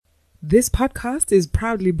This podcast is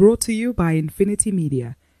proudly brought to you by Infinity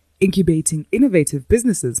Media, incubating innovative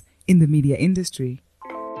businesses in the media industry.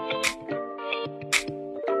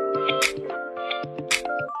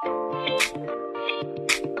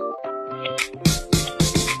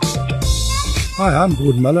 Hi, I'm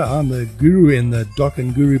Gordon Muller. I'm the guru in the Doc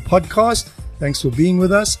and Guru podcast. Thanks for being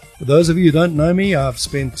with us. For those of you who don't know me, I've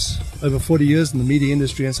spent over 40 years in the media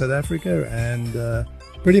industry in South Africa and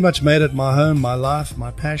pretty much made it my home, my life,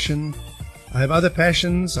 my passion. I have other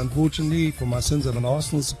passions. Unfortunately, for my sins, I'm an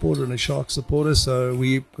Arsenal supporter and a Sharks supporter, so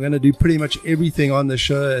we're going to do pretty much everything on the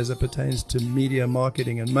show as it pertains to media,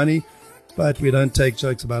 marketing and money, but we don't take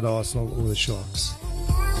jokes about Arsenal or the Sharks.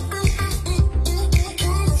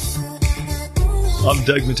 I'm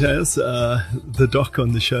Doug Mateus, the doc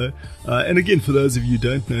on the show. And again, for those of you who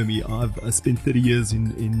don't know me, I've spent 30 years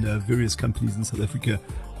in various companies in South Africa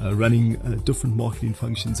running different marketing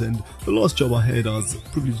functions. And the last job I had, I was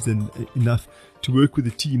privileged enough to work with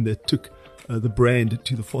a team that took the brand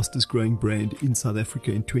to the fastest growing brand in South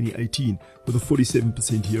Africa in 2018 with a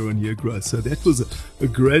 47% year-on-year growth. So that was a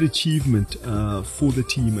great achievement for the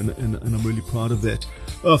team, and I'm really proud of that.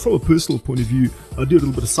 From a personal point of view, I do a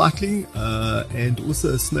little bit of cycling and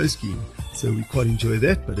also snow skiing, so we quite enjoy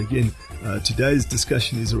that. But again, today's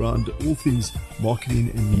discussion is around all things marketing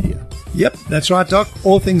and media. Yep, that's right, Doc.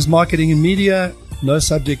 All things marketing and media. No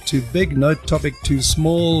subject too big, no topic too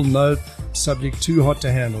small, no subject too hot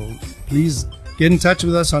to handle. Please get in touch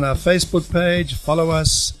with us on our Facebook page, follow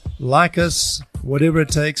us, like us, whatever it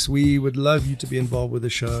takes. We would love you to be involved with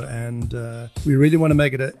the show, and we really want to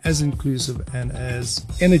make it as inclusive and as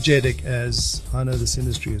energetic as I know this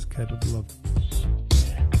industry is capable of.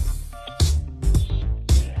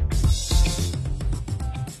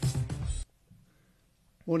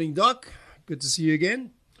 Morning, Doc. Good to see you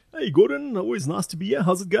again. Hey, Gordon. Always nice to be here.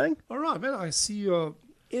 How's it going? All right, man. I see you're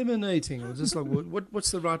emanating, or just like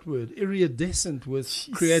what's the right word? Iridescent with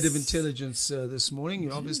creative intelligence this morning.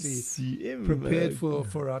 You're obviously prepared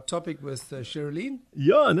for our topic with Cherylene.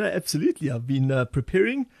 Yeah, no, absolutely. I've been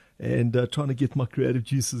preparing and trying to get my creative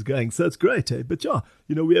juices going. So it's great, eh? But yeah,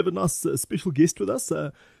 we have a nice special guest with us.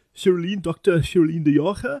 Cherylene, Dr. Cherylene de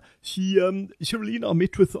Jager. Cherylene I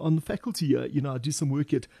met with on the faculty. I do some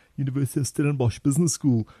work at University of Stellenbosch Business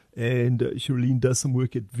School, and Cherylene does some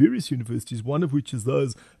work at various universities, one of which is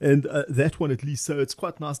those, and that one at least. So it's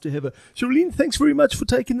quite nice to have her. Cherylene, thanks very much for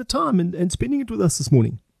taking the time and spending it with us this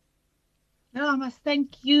morning. No, I must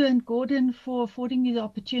thank you and Gordon for affording me the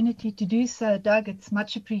opportunity to do so, Doug. It's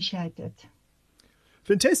much appreciated.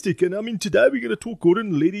 Fantastic. And I mean, today we're going to talk,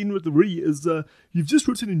 Gordon, lead in with the re, is you've just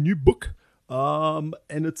written a new book, and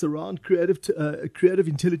it's around creative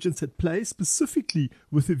intelligence at play, specifically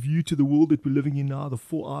with a view to the world that we're living in now, the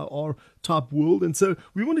 4IR type world. And so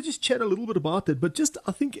we want to just chat a little bit about that. But just,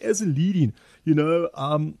 I think, as a lead in,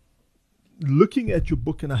 looking at your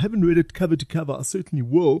book, and I haven't read it cover to cover, I certainly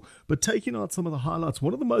will, but taking out some of the highlights,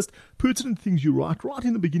 one of the most pertinent things you write right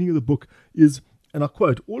in the beginning of the book is, and I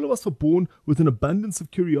quote, "All of us are born with an abundance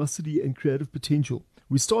of curiosity and creative potential.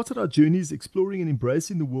 We started our journeys exploring and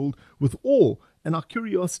embracing the world with awe, and our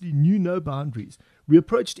curiosity knew no boundaries. We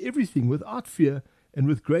approached everything without fear and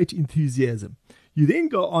with great enthusiasm." You then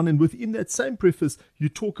go on, and within that same preface, you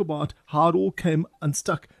talk about how it all came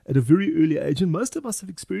unstuck at a very early age, and most of us have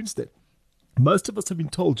experienced that. Most of us have been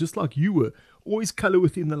told, just like you were, always color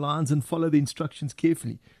within the lines and follow the instructions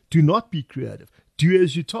carefully. Do not be creative. Do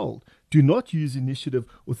as you're told. Do not use initiative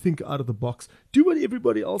or think out of the box. Do what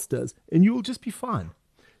everybody else does, and you will just be fine.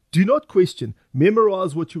 Do not question.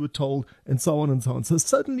 Memorize what you were told, and so on and so on. So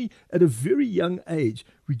suddenly, at a very young age,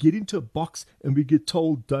 we get into a box and we get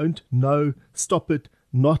told, don't, no, stop it,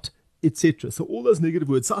 not, etc. So all those negative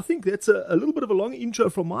words. So I think that's a little bit of a long intro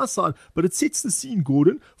from my side, but it sets the scene,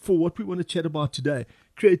 Gordon, for what we want to chat about today.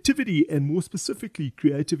 Creativity, and more specifically,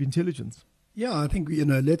 creative intelligence. Yeah, I think,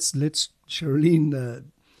 let's Cherylene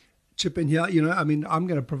chip in here. I'm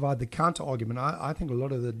going to provide the counter argument. I think a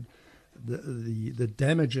lot of the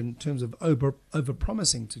damage in terms of over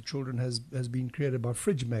promising to children has been created by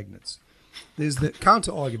fridge magnets. There's the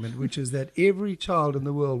counter argument, which is that every child in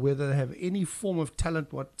the world, whether they have any form of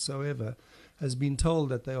talent whatsoever, has been told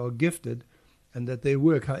that they are gifted and that their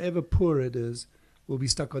work, however poor it is, will be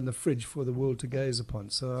stuck on the fridge for the world to gaze upon.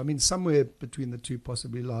 So, somewhere between the two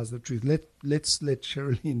possibly lies the truth. Let's let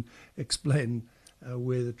Cherylene explain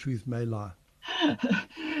where the truth may lie.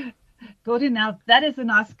 Gordon, now that is a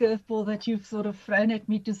nice curveball that you've sort of thrown at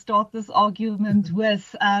me to start this argument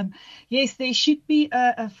with. Yes, there should be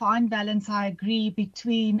a fine balance, I agree,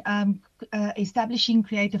 between establishing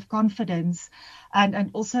creative confidence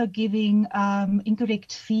and also giving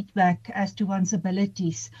incorrect feedback as to one's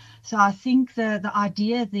abilities. So I think the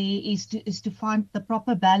idea there is to find the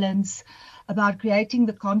proper balance about creating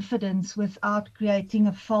the confidence without creating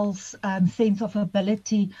a false sense of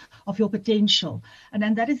ability of your potential.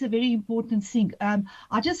 And that is a very important thing.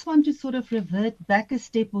 I just want to sort of revert back a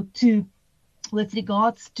step or two with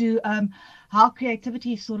regards to how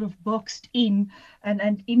creativity is sort of boxed in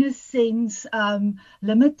and in a sense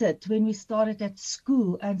limited when we started at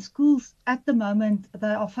school. And schools at the moment, they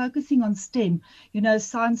are focusing on STEM,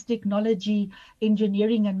 science, technology,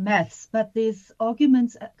 engineering and maths. But there's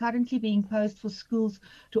arguments currently being posed for schools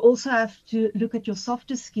to also have to look at your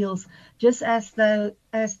softer skills, just as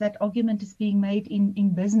that argument is being made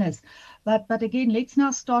in business. But again, let's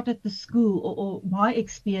now start at the school or my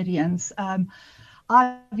experience.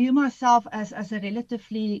 I view myself as a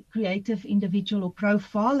relatively creative individual or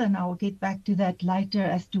profile, and I'll get back to that later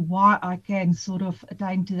as to why I can sort of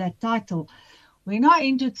attain to that title. When I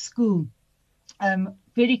entered school,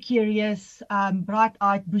 very curious,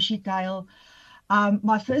 bright-eyed, bushy-tail.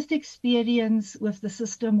 My first experience with the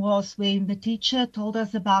system was when the teacher told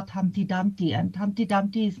us about Humpty Dumpty, and Humpty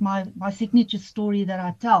Dumpty is my signature story that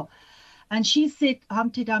I tell. And she said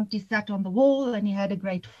Humpty Dumpty sat on the wall and he had a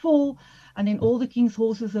great fall, and then all the king's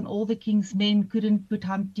horses and all the king's men couldn't put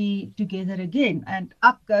Humpty together again. And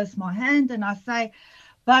up goes my hand and I say,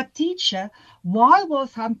 but teacher, why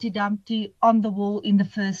was Humpty Dumpty on the wall in the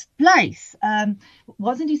first place?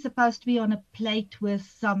 Wasn't he supposed to be on a plate with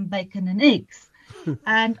some bacon and eggs?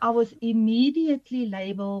 And I was immediately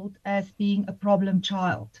labeled as being a problem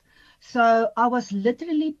child. So I was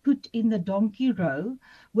literally put in the donkey row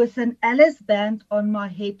with an Alice band on my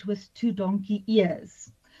head with 2 donkey ears.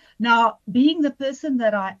 Now, being the person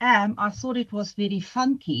that I am, I thought it was very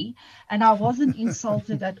funky and I wasn't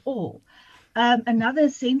insulted at all. Another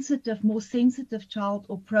more sensitive child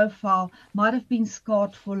or profile might have been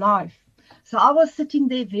scarred for life. So I was sitting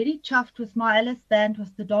there very chuffed with my Alice band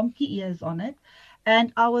with the donkey ears on it.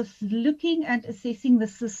 And I was looking and assessing the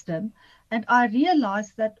system. And I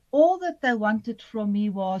realized that all that they wanted from me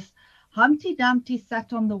was Humpty Dumpty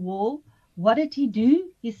sat on the wall. What did he do?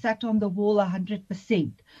 He sat on the wall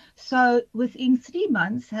 100%. So within 3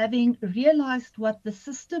 months, having realized what the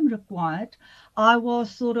system required,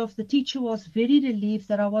 the teacher was very relieved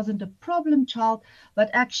that I wasn't a problem child, but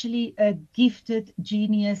actually a gifted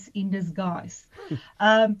genius in disguise.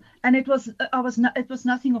 And it was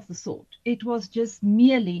nothing of the sort. It was just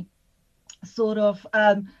merely sort of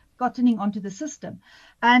cottoning onto the system.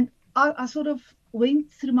 And I sort of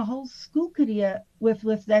went through my whole school career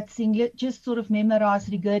with that thing, just sort of memorize,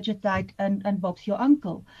 regurgitate, and box your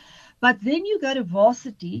uncle. But then you go to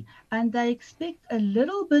varsity and they expect a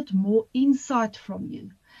little bit more insight from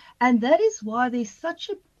you. And that is why there's such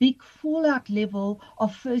a big fallout level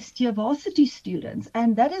of first-year varsity students.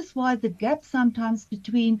 And that is why the gap sometimes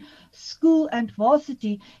between school and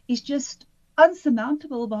varsity is just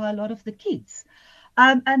unsurmountable by a lot of the kids.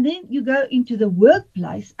 And then you go into the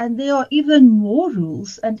workplace and there are even more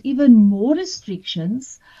rules and even more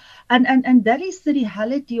restrictions. And that is the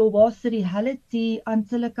reality, or was the reality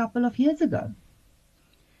until a couple of years ago.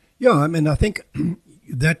 Yeah, I mean, I think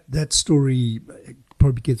that story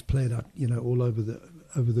probably gets played out, all over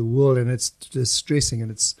the world, and it's distressing, and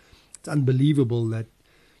it's unbelievable that,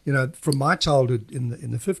 from my childhood in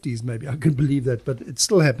the 50s, maybe I could believe that, but it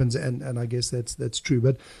still happens, and I guess that's true.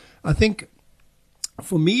 But I think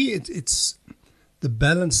for me, it's the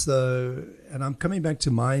balance, though, and I'm coming back to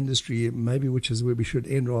my industry, maybe, which is where we should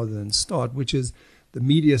end rather than start, which is the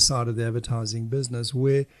media side of the advertising business,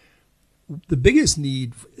 where the biggest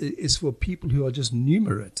need is for people who are just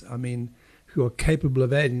numerate, who are capable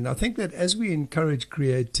of adding. I think that as we encourage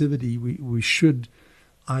creativity, we should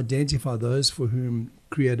identify those for whom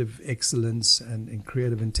creative excellence and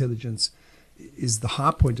creative intelligence is the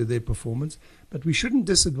high point of their performance, but we shouldn't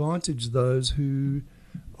disadvantage those who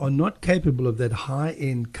are not capable of that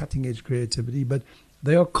high-end, cutting-edge creativity, but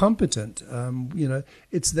they are competent.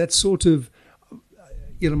 It's that sort of,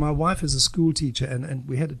 my wife is a school teacher, and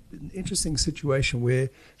we had an interesting situation where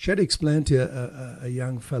she had to explain to a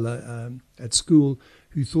young fella at school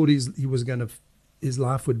who thought his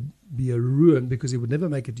life would be a ruin because he would never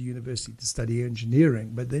make it to university to study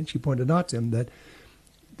engineering. But then she pointed out to him that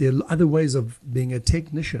there are other ways of being a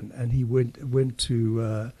technician, and he went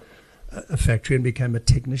to a factory and became a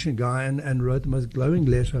technician guy and wrote the most glowing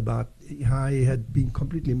letter about how he had been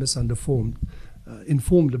completely misunderstood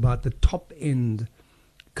informed about the top end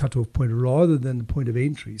cutoff point rather than the point of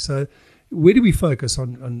entry. So where do we focus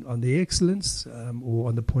on the excellence or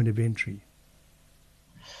on the point of entry?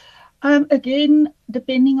 Again,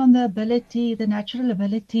 depending on the ability, the natural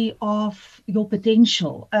ability of your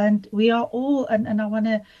potential. And we are all, and I want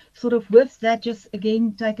to sort of with that, just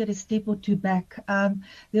again, take it a step or two back.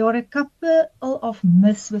 There are a couple of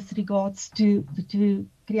myths with regards to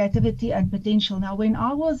creativity and potential. Now, when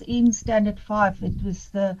I was in Standard 5, it was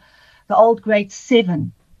the old grade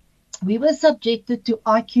 7, we were subjected to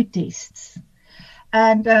IQ tests.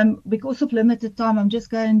 And because of limited time, I'm just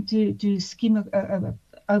going to skim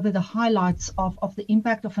over the highlights of the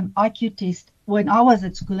impact of an IQ test when I was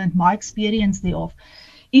at school and my experience thereof.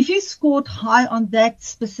 If you scored high on that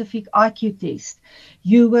specific IQ test,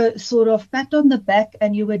 you were sort of pat on the back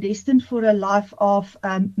and you were destined for a life of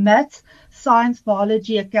maths, science,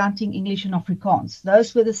 biology, accounting, English, and Afrikaans.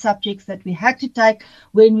 Those were the subjects that we had to take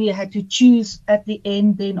when we had to choose at the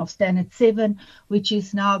end then of Standard 7, which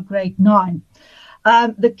is now grade 9.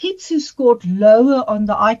 The kids who scored lower on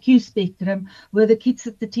the IQ spectrum were the kids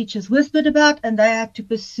that the teachers whispered about, and they had to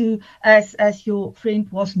pursue, as your friend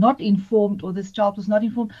was not informed, or this child was not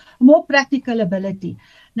informed, more practical ability.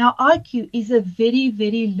 Now, IQ is a very,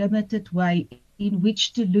 very limited way in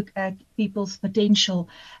which to look at people's potential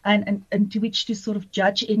and to which to sort of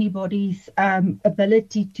judge anybody's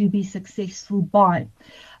ability to be successful by.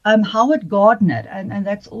 Howard Gardner, and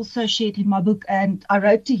that's also shared in my book, and I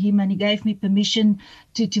wrote to him and he gave me permission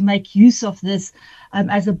to make use of this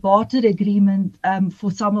as a barter agreement for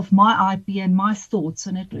some of my IP and my thoughts,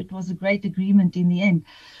 and it was a great agreement in the end.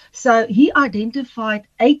 So he identified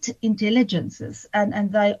 8 intelligences,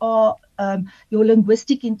 and they are your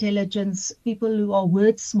linguistic intelligence, people who are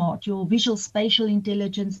word smart, your visual spatial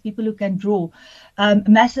intelligence, people who can draw,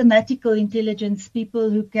 mathematical intelligence, people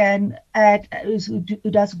who can add, who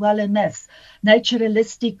does well in maths,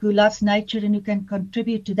 naturalistic, who loves nature and who can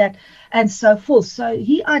contribute to that, and so forth. So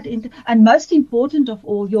he identified, and most important of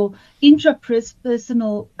all, your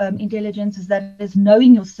intrapersonal intelligence, is that is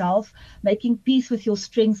knowing yourself, making peace with your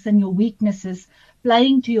strengths and your weaknesses,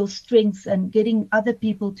 playing to your strengths and getting other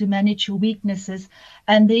people to manage your weaknesses.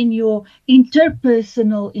 And then your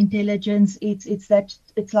interpersonal intelligence, it's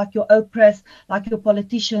like your Oprahs, like your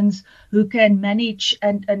politicians who can manage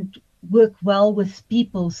and work well with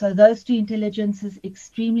people. So those 2 intelligences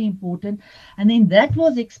extremely important. And then that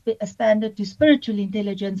was expanded to spiritual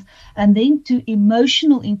intelligence and then to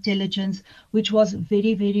emotional intelligence, which was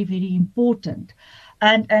very, very, very important.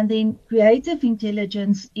 And then creative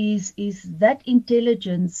intelligence is that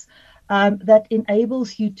intelligence that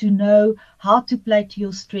enables you to know how to play to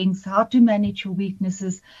your strengths, how to manage your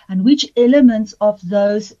weaknesses, and which elements of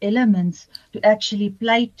those elements to actually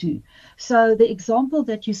play to. So the example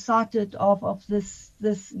that you cited of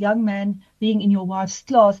this young man being in your wife's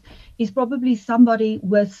class is probably somebody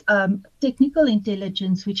with technical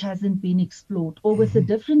intelligence which hasn't been explored, or with a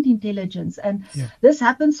different intelligence. And this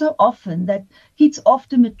happens so often that kids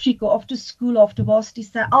after matric or after school, after varsity,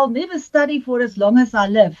 say, I'll never study for as long as I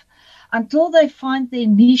live, until they find their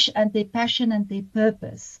niche and their passion and their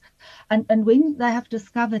purpose. And when they have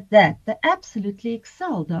discovered that, they absolutely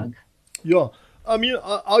excel, Doug. Yeah, I mean,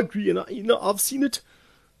 I agree. And, I've seen it,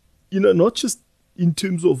 not just in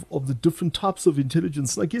terms of the different types of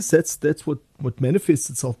intelligence. And I guess that's what manifests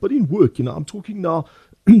itself. But in work, I'm talking now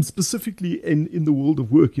specifically in the world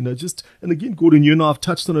of work, and again, Gordon, you and I have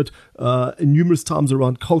touched on it numerous times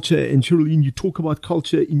around culture. And Cherylene, you talk about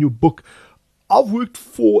culture in your book. I've worked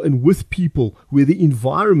for and with people where the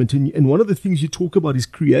environment, and one of the things you talk about is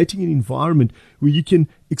creating an environment where you can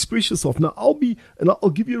express yourself. Now, I'll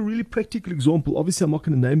give you a really practical example. Obviously, I'm not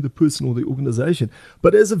going to name the person or the organization,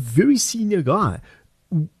 but as a very senior guy,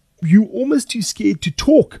 you're almost too scared to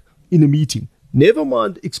talk in a meeting. Never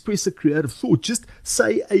mind express a creative thought, just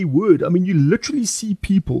say a word. I mean, you literally see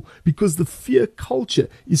people, because the fear culture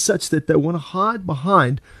is such that they want to hide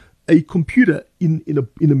behind a computer in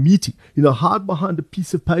a meeting, hide behind a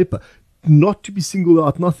piece of paper, not to be singled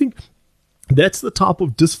out. And I think that's the type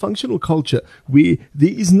of dysfunctional culture where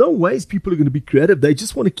there is no ways people are going to be creative. They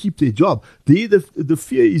just want to keep their job. The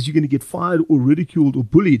fear is you're going to get fired or ridiculed or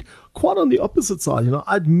bullied. Quite on the opposite side,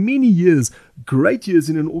 I had many years, great years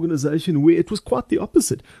in an organization where it was quite the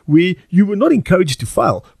opposite, where you were not encouraged to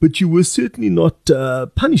fail, but you were certainly not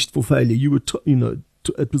punished for failure. You were,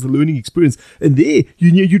 it was a learning experience. And there,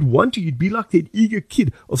 you'd be like that eager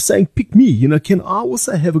kid of saying, pick me, can I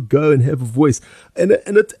also have a go and have a voice? And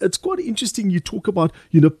it's quite interesting. You talk about,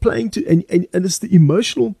 playing to, and it's the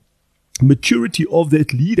emotional maturity of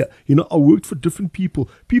that leader. I worked for different people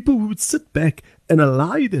who would sit back and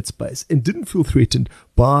allow you that space and didn't feel threatened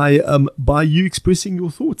by you expressing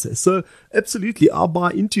your thoughts. So absolutely, I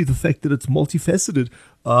buy into the fact that it's multifaceted,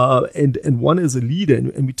 and one as a leader,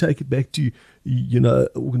 and we take it back to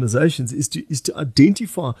organizations, is to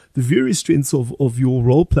identify the various strengths of your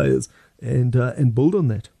role players and build on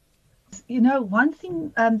that. One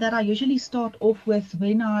thing that I usually start off with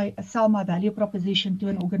when I sell my value proposition to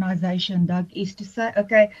an organization, Doug, is to say,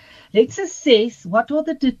 okay, let's assess what are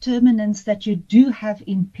the determinants that you do have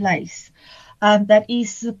in place that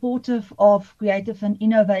is supportive of creative and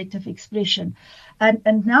innovative expression.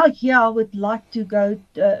 And now here I would like to go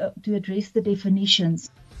to address the definitions.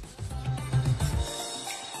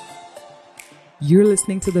 You're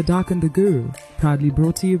listening to The Doc and the Guru, proudly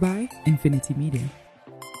brought to you by Infinity Media.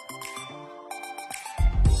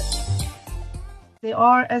 There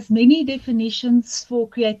are as many definitions for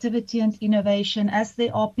creativity and innovation as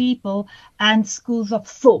there are people and schools of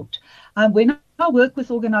thought. When I work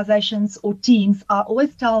with organizations or teams, I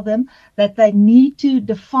always tell them that they need to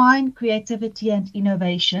define creativity and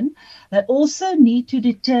innovation. They also need to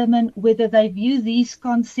determine whether they view these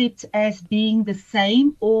concepts as being the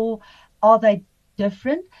same or are they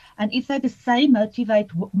different. And if they're the same,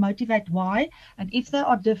 motivate why. And if they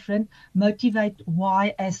are different, motivate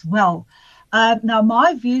why as well. Now,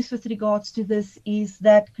 my views with regards to this is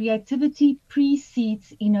that creativity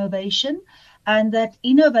precedes innovation and that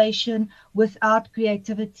innovation without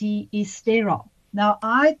creativity is sterile. Now,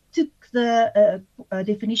 I took the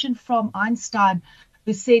definition from Einstein,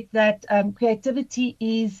 who said that creativity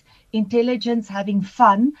is intelligence having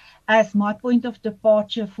fun, as my point of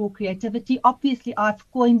departure for creativity. Obviously,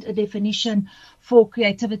 I've coined a definition for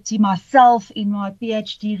creativity myself in my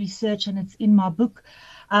PhD research, and it's in my book.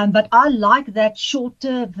 But I like that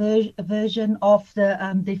shorter version of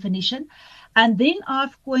the definition. And then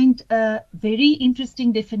I've coined a very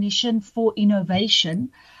interesting definition for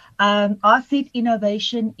innovation. I said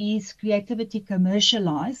innovation is creativity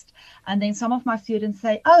commercialized. And then some of my students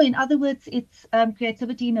say, oh, in other words, it's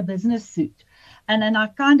creativity in a business suit. And then I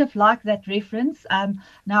kind of like that reference.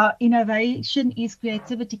 Now, innovation is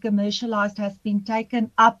creativity commercialized has been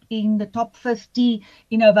taken up in the top 50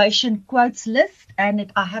 innovation quotes list.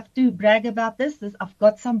 And I have to brag about this. I've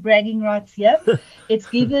got some bragging rights here. It's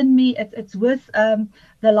given me, it's with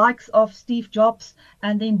the likes of Steve Jobs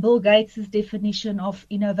and then Bill Gates' definition of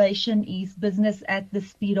innovation is business at the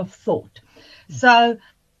speed of thought. So,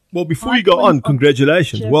 well, before you go on,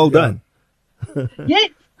 congratulations. Well done.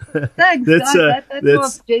 Yes. Thanks, guys.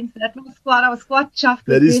 That was quite. I was quite chuffed.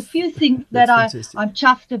 There's a few things that I'm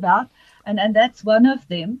chuffed about, and that's one of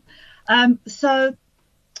them. So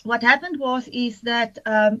what happened is that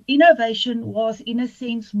innovation was, in a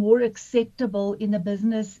sense, more acceptable in the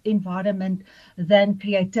business environment than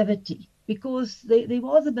creativity, because there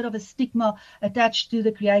was a bit of a stigma attached to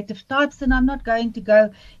the creative types, and I'm not going to go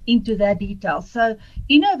into that detail. So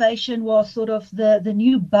innovation was sort of the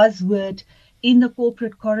new buzzword in the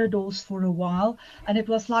corporate corridors for a while, and it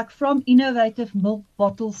was like from innovative milk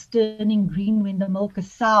bottles turning green when the milk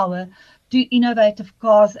is sour to innovative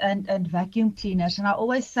cars and vacuum cleaners. And I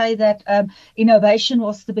always say that innovation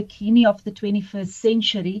was the bikini of the 21st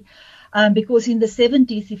century, because in the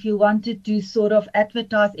 70s, if you wanted to sort of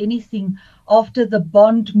advertise anything after the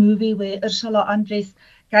Bond movie where Ursula Andress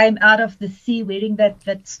came out of the sea wearing that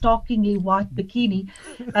starkingly white bikini.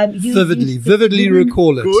 Vividly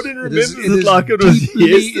recall it. Gordon remembers it like it was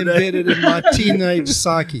deeply embedded in my teenage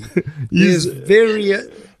psyche. There's very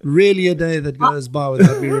rarely a day that goes by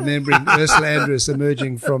without me remembering Ursula Andress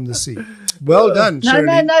emerging from the sea. Well done,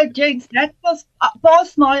 Cherylene. No, James. That was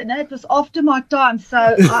past my. No, it was after my time. So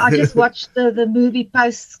I just watched the movie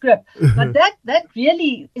postscript. But that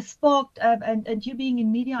really sparked, and you being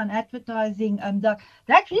in media and advertising,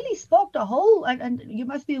 that really sparked a whole, and you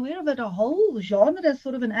must be aware of it, a whole genre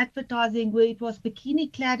sort of an advertising where it was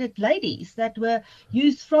bikini-cladded ladies that were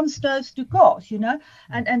used from stoves to cars,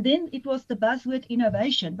 and then it was the buzzword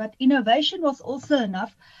innovation. But innovation was also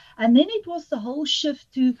enough. And then it was the whole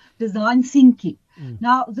shift to design thinking.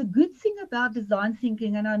 Now, the good thing about design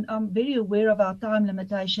thinking, and I'm very aware of our time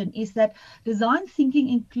limitation, is that design thinking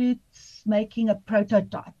includes making a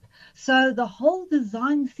prototype. So the whole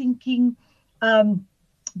design thinking,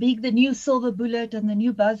 being the new silver bullet and the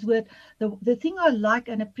new buzzword, the thing I like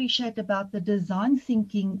and appreciate about the design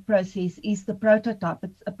thinking process is the prototype.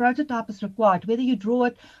 A prototype is required, whether you draw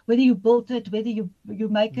it, whether you build it, whether you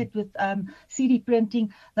make it with CD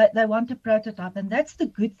printing, they want a prototype. And that's the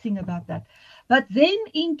good thing about that. But then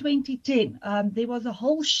in 2010, there was a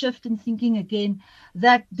whole shift in thinking again,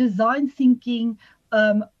 that design thinking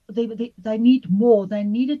they need more. They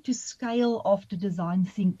needed to scale after design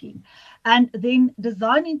thinking. And then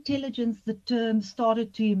design intelligence, the term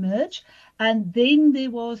started to emerge. And then there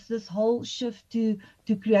was this whole shift to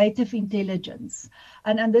creative intelligence.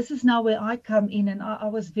 And this is now where I come in. And I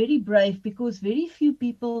was very brave because very few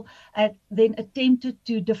people then attempted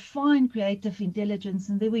to define creative intelligence.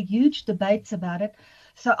 And there were huge debates about it.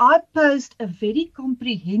 So I posed a very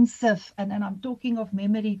comprehensive, and I'm talking of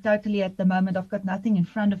memory totally at the moment, I've got nothing in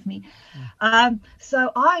front of me.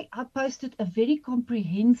 So I posted a very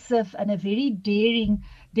comprehensive and a very daring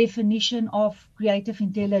definition of creative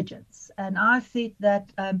intelligence. And I said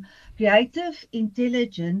that creative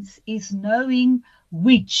intelligence is knowing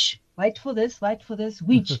which, wait for this,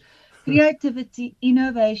 which creativity,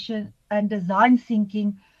 innovation, and design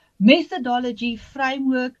thinking, methodology,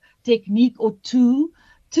 framework, technique, or tool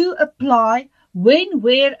to apply when,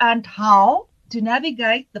 where, and how to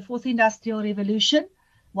navigate the fourth industrial revolution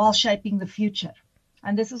while shaping the future.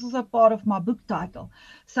 And this is also part of my book title.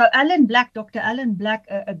 So Dr. Alan Black,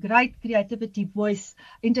 a great creativity voice,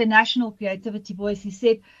 international creativity voice, he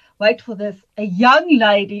said, wait for this, a young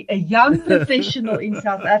lady, a young professional in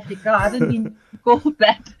South Africa. I haven't been called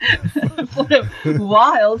that for a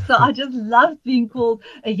while, so I just loved being called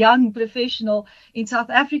a young professional in South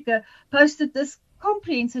Africa, posted this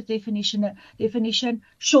comprehensive definition,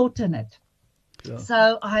 shorten it. Yeah.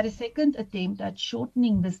 So I had a second attempt at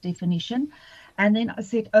shortening this definition. And then I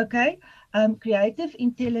said, okay, creative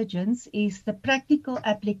intelligence is the practical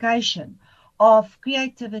application of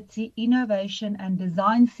creativity, innovation, and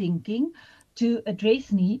design thinking to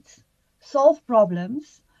address needs, solve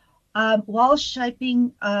problems, while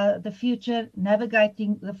shaping the future,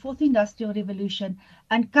 navigating the fourth industrial revolution,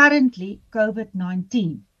 and currently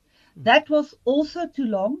COVID-19. That was also too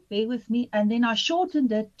long, bear with me, and then I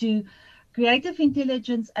shortened it to creative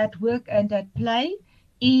intelligence at work and at play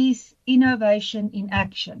is innovation in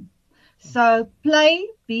action. So play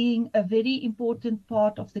being a very important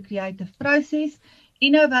part of the creative process,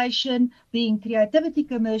 innovation being creativity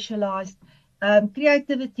commercialized,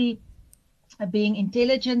 creativity being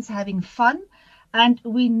intelligence, having fun, and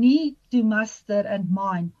we need to muster and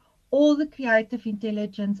mine all the creative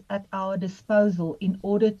intelligence at our disposal in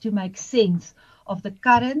order to make sense of the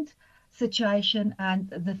current situation and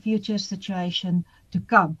the future situation to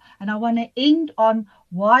come. And I want to end on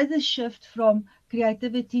why the shift from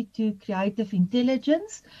creativity to creative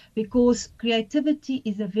intelligence, because creativity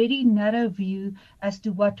is a very narrow view as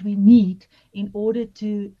to what we need in order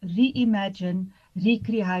to reimagine,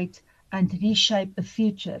 recreate, and reshape a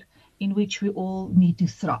future in which we all need to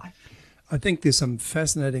thrive. I think there's some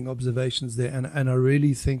fascinating observations there, and I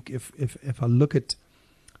really think if I look at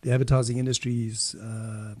the advertising industry's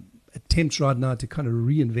attempts right now to kind of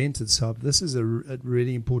reinvent itself, this is a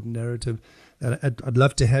really important narrative. I'd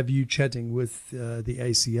love to have you chatting with the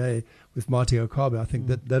ACA, with Marty Okabe. I think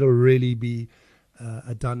that'll really be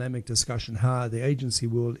a dynamic discussion, how the agency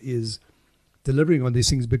world is delivering on these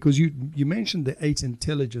things, because you mentioned the 8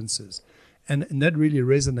 intelligences, and that really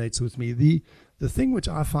resonates with me. The thing which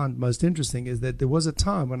I find most interesting is that there was a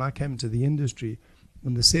time when I came into the industry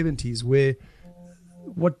in the 70s where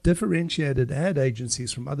what differentiated ad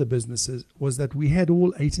agencies from other businesses was that we had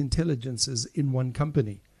all 8 intelligences in one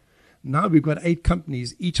company. Now we've got 8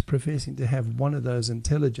 companies, each professing to have one of those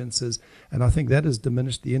intelligences, and I think that has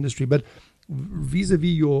diminished the industry. But vis-a-vis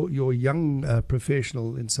your young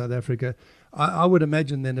professional in South Africa, I would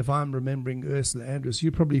imagine then, if I'm remembering Ursula Andress,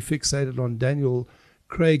 you probably fixated on Daniel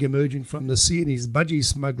Craig emerging from the sea and his budgie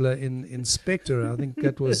smuggler in Spectre. I think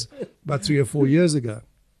that was about 3 or 4 years ago.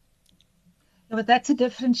 Yeah, but that's a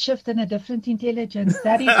different shift and a different intelligence.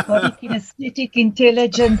 That is body kinesthetic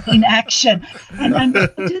intelligence in action. And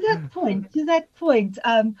to that point,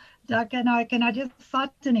 can I just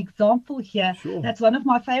cite an example here? Sure. That's one of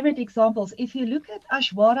my favorite examples. If you look at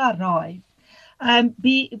Aishwarya Rai,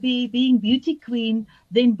 being beauty queen,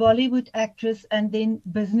 then Bollywood actress, and then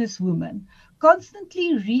businesswoman,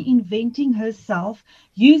 constantly reinventing herself,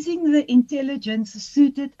 using the intelligence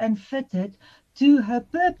suited and fitted to her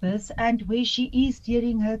purpose and where she is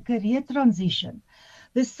during her career transition.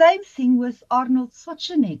 The same thing with Arnold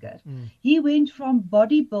Schwarzenegger. He went from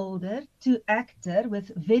bodybuilder to actor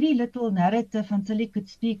with very little narrative until he could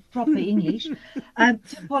speak proper English, to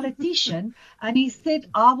politician. And he said,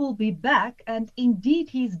 I will be back. And indeed,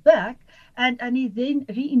 he's back. And he then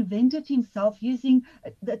reinvented himself using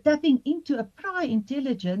tapping into a prior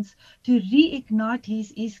intelligence to reignite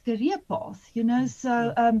his career path.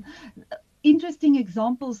 So interesting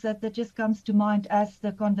examples that just comes to mind as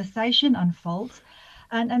the conversation unfolds.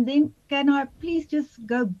 And then can I please just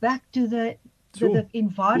go back to the the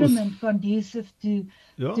environment conducive to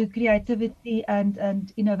creativity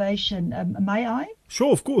and innovation. May I?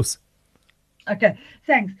 Sure, of course. Okay,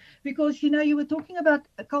 thanks. Because, you were talking about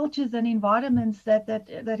cultures and environments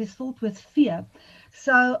that is filled with fear.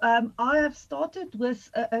 So I have started with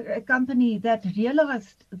a company that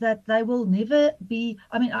realized that they will never be,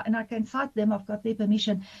 and I can cite them, I've got their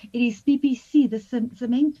permission. It is PPC, the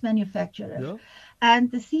cement manufacturer. Yeah.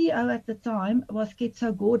 And the CEO at the time was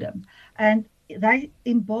Ketso Gordon. And they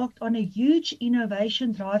embarked on a huge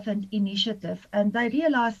innovation drive and initiative, and they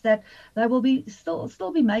realized that they will be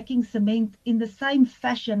still be making cement in the same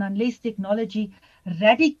fashion unless technology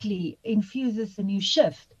radically infuses a new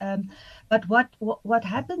shift. But what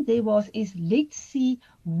happened there is let's see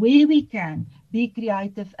where we can be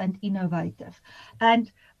creative and innovative. And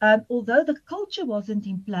although the culture wasn't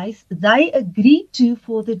in place, they agreed to,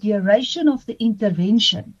 for the duration of the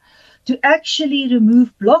intervention, to actually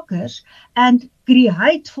remove blockers and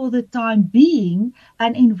create for the time being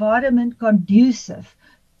an environment conducive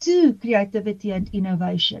to creativity and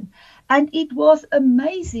innovation. And it was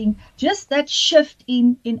amazing, just that shift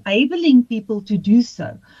in enabling people to do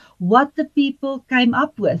so. What the people came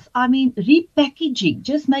up with, repackaging,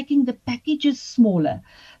 just making the packages smaller,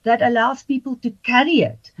 that allows people to carry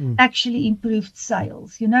it, actually improved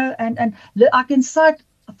sales, and I can cite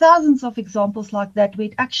thousands of examples like that where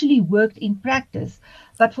it actually worked in practice.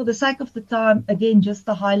 But for the sake of the time, again, just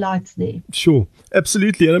the highlights there. Sure,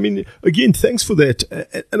 absolutely. And again, thanks for that.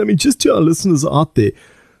 And just to our listeners out there,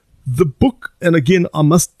 the book, and again, I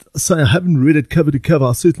must say I haven't read it cover to cover,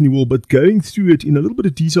 I certainly will, but going through it in a little bit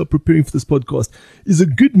of detail, preparing for this podcast, is a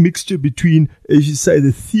good mixture between, as you say,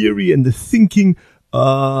 the theory and the thinking,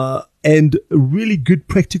 and really good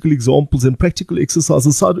practical examples and practical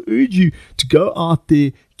exercises. So I'd urge you to go out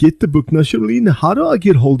there, get the book. Now, Cherylene, how do I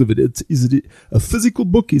get hold of it? Is it a physical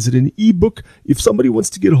book? Is it an e-book? If somebody wants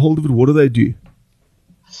to get a hold of it, what do they do?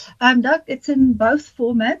 Doug, it's in both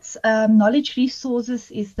formats. Knowledge Resources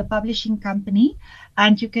is the publishing company,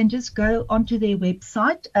 and you can just go onto their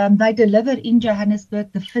website. They deliver in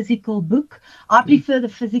Johannesburg the physical book. I prefer the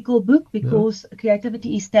physical book because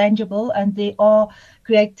creativity is tangible, and there are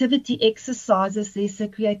creativity exercises. There's a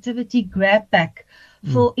creativity grab pack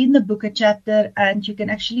for in the book, a chapter, and you can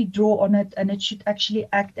actually draw on it, and it should actually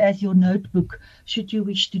act as your notebook should you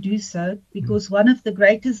wish to do so, because one of the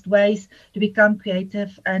greatest ways to become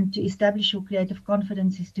creative and to establish your creative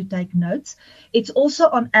confidence is to take notes. It's also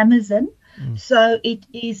on Amazon, so it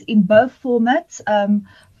is in both formats.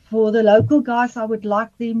 For the local guys, I would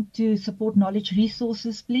like them to support Knowledge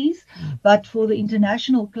Resources, please. But for the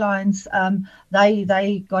international clients,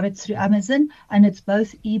 they got it through Amazon, and it's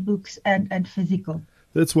both ebooks and physical.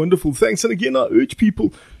 That's wonderful. Thanks. And again, I urge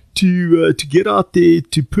people to get out there,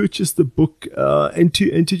 to purchase the book, and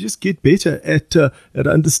to just get better at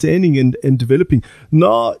understanding and developing.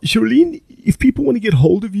 Now, Cherylene, if people want to get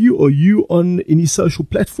hold of you, are you on any social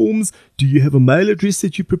platforms? Do you have a mail address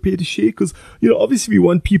that you prepare to share? Because, obviously we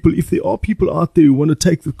want people, if there are people out there who want to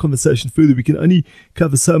take the conversation further, we can only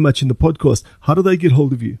cover so much in the podcast. How do they get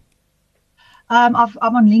hold of you? I'm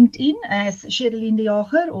on LinkedIn as Cherylene de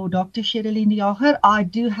Jager or Dr. Cherylene de Jager. I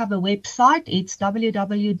do have a website. It's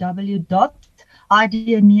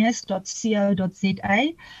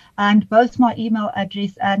www.ideaneers.co.za, and both my email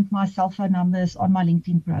address and my cell phone numbers on my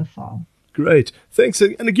LinkedIn profile. Great. Thanks.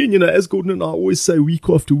 And again, as Gordon and I always say week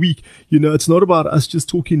after week, it's not about us just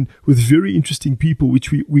talking with very interesting people,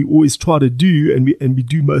 which we always try to do, and we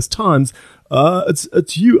do most times.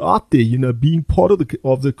 It's you out there, being part of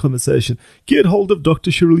the conversation. Get hold of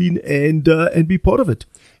Dr. Cherylene and be part of it.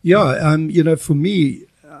 Yeah. For me,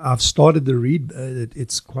 I've started the read.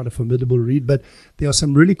 It's quite a formidable read, but there are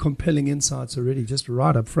some really compelling insights already just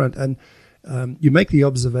right up front. And you make the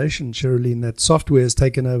observation, Cherylene, that software has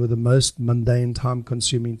taken over the most mundane,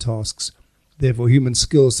 time-consuming tasks. Therefore, human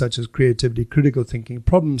skills such as creativity, critical thinking,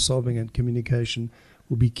 problem-solving, and communication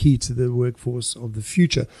will be key to the workforce of the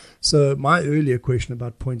future. So my earlier question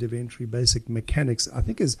about point of entry, basic mechanics, I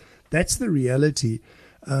think that's the reality.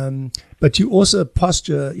 But you also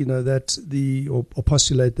postulate that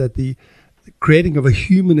the creating of a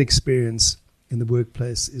human experience in the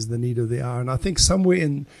workplace is the need of the hour. And I think somewhere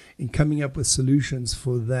in coming up with solutions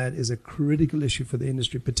for that is a critical issue for the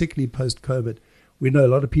industry, particularly post-COVID. We know a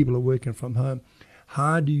lot of people are working from home.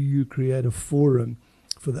 How do you create a forum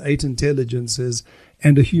for the 8 intelligences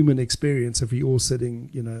and a human experience if we're all sitting,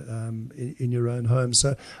 in your own home?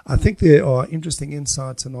 So I think there are interesting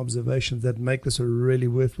insights and observations that make this a really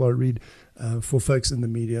worthwhile read for folks in the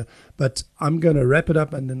media. But I'm going to wrap it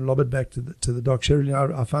up and then lob it back to the Doc.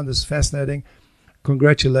 Cherylene, I found this fascinating.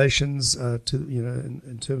 congratulations to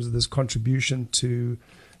in terms of this contribution to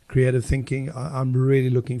creative thinking. I'm really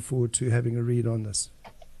looking forward to having a read on this.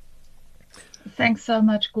 Thanks so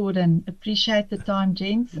much, Gordon. Appreciate the time,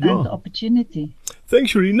 gents, and the opportunity.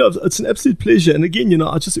 Thanks, Cherylene. No, it's an absolute pleasure. And again,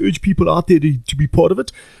 I just urge people out there to be part of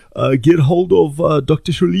it. Get hold of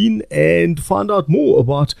Dr. Cherylene and find out more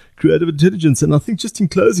about creative intelligence. And I think just in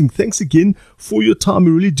closing, thanks again for your time.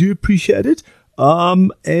 We really do appreciate it.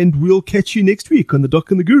 And we'll catch you next week on The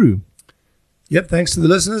Doc and the Guru. Yep, thanks to the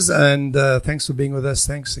listeners, and thanks for being with us.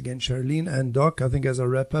 Thanks again, Cherylene and Doc. I think as I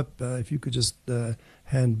wrap up, if you could just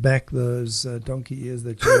hand back those donkey ears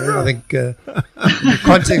that you're wearing. I think in the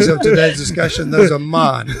context of today's discussion, those are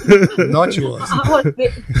mine, not yours.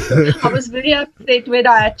 I was very upset when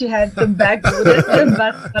I had to hand them back, but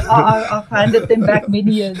I handed them back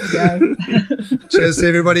many years ago. Cheers to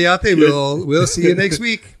everybody out there. We'll see you next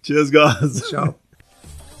week. Cheers, guys. Ciao.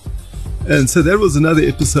 And so that was another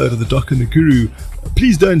episode of The Doc and the Guru.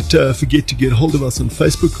 Please don't forget to get hold of us on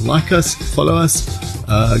Facebook, like us, follow us,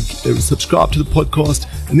 subscribe to the podcast.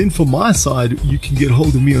 And then from my side, you can get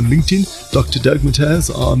hold of me on LinkedIn, Dr. Doug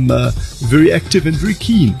Mataz. I'm very active and very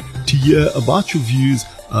keen to hear about your views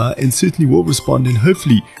and certainly will respond. And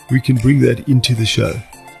hopefully we can bring that into the show.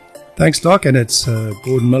 Thanks, Doc. And it's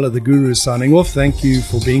Gordon Miller, the Guru, signing off. Thank you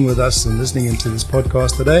for being with us and listening into this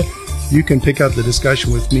podcast today. You can pick up the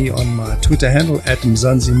discussion with me on my Twitter handle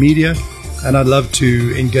 @Mzansi Media. And I'd love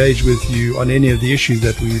to engage with you on any of the issues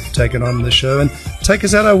that we've taken on in the show. And take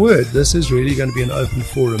us at our word. This is really going to be an open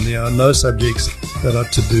forum. There are no subjects that are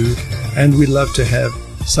taboo. And we'd love to have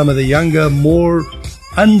some of the younger, more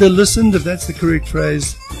under-listened, if that's the correct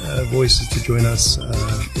phrase, voices to join us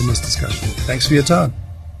in this discussion. Thanks for your time.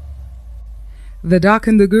 The Doc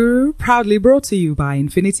and the Guru, proudly brought to you by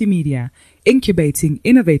Infinity Media, incubating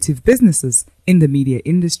innovative businesses in the media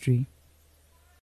industry.